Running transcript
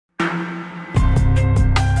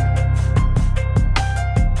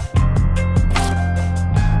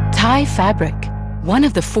Thai fabric, one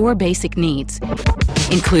of the 4 basic needs,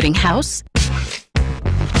 including house,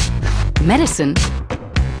 medicine,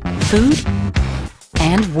 food,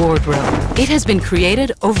 and wardrobe. It has been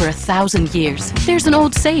created over 1,000 years. There's an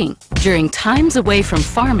old saying, during times away from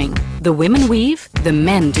farming, the women weave, the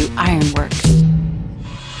men do ironwork.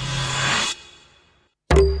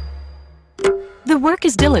 The work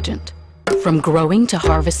is diligent, from growing to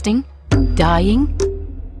harvesting, dyeing,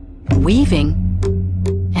 weaving,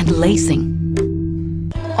 and lacing,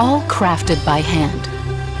 all crafted by hand.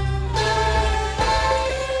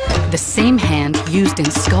 The same hand used in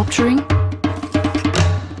sculpturing,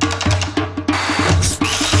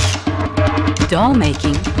 doll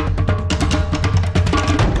making,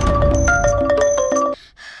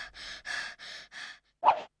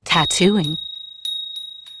 tattooing,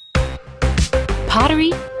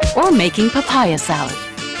 pottery, or making papaya salad.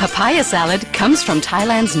 Papaya salad comes from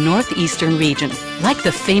Thailand's northeastern region, like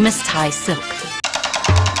the famous Thai silk.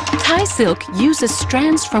 Thai silk uses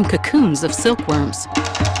strands from cocoons of silkworms.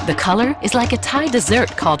 The color is like a Thai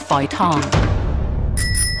dessert called phoi thong.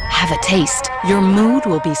 Have a taste. Your mood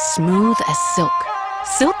will be smooth as silk.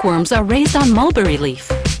 Silkworms are raised on mulberry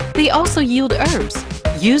leaf. They also yield herbs,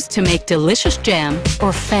 used to make delicious jam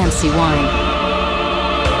or fancy wine.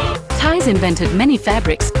 Thais invented many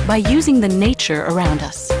fabrics by using the nature around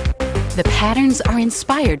us. The patterns are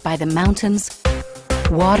inspired by the mountains,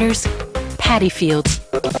 waters, paddy fields,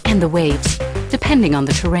 and the waves, depending on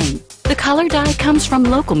the terrain. The color dye comes from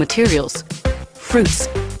local materials, fruits,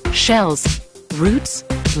 shells, roots,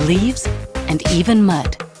 leaves, and even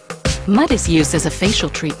mud. Mud is used as a facial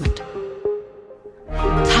treatment.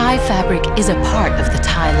 Thai fabric is a part of the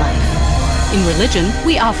Thai life. In religion,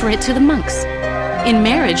 we offer it to the monks. In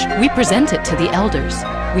marriage, we present it to the elders.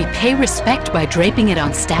 We pay respect by draping it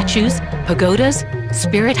on statues, pagodas,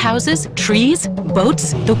 spirit houses, trees,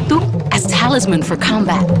 boats, tuk-tuk, as talisman for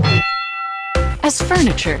combat, as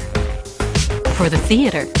furniture, for the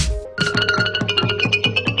theater,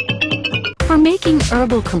 for making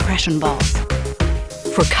herbal compression balls,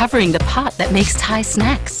 for covering the pot that makes Thai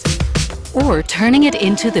snacks, or turning it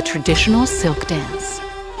into the traditional silk dance.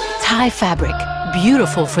 Thai fabric,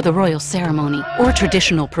 beautiful for the royal ceremony or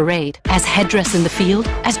traditional parade, as headdress in the field,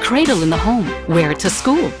 as cradle in the home. Wear it to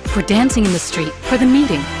school, for dancing in the street, for the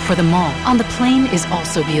meeting, for the mall. On the plane is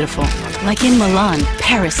also beautiful, like in Milan,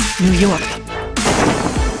 Paris, New York,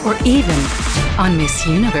 or even on Miss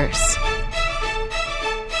Universe.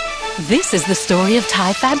 This is the story of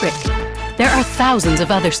Thai fabric. There are thousands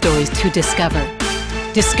of other stories to discover.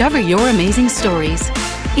 Discover your amazing stories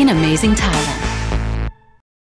in Amazing Thailand.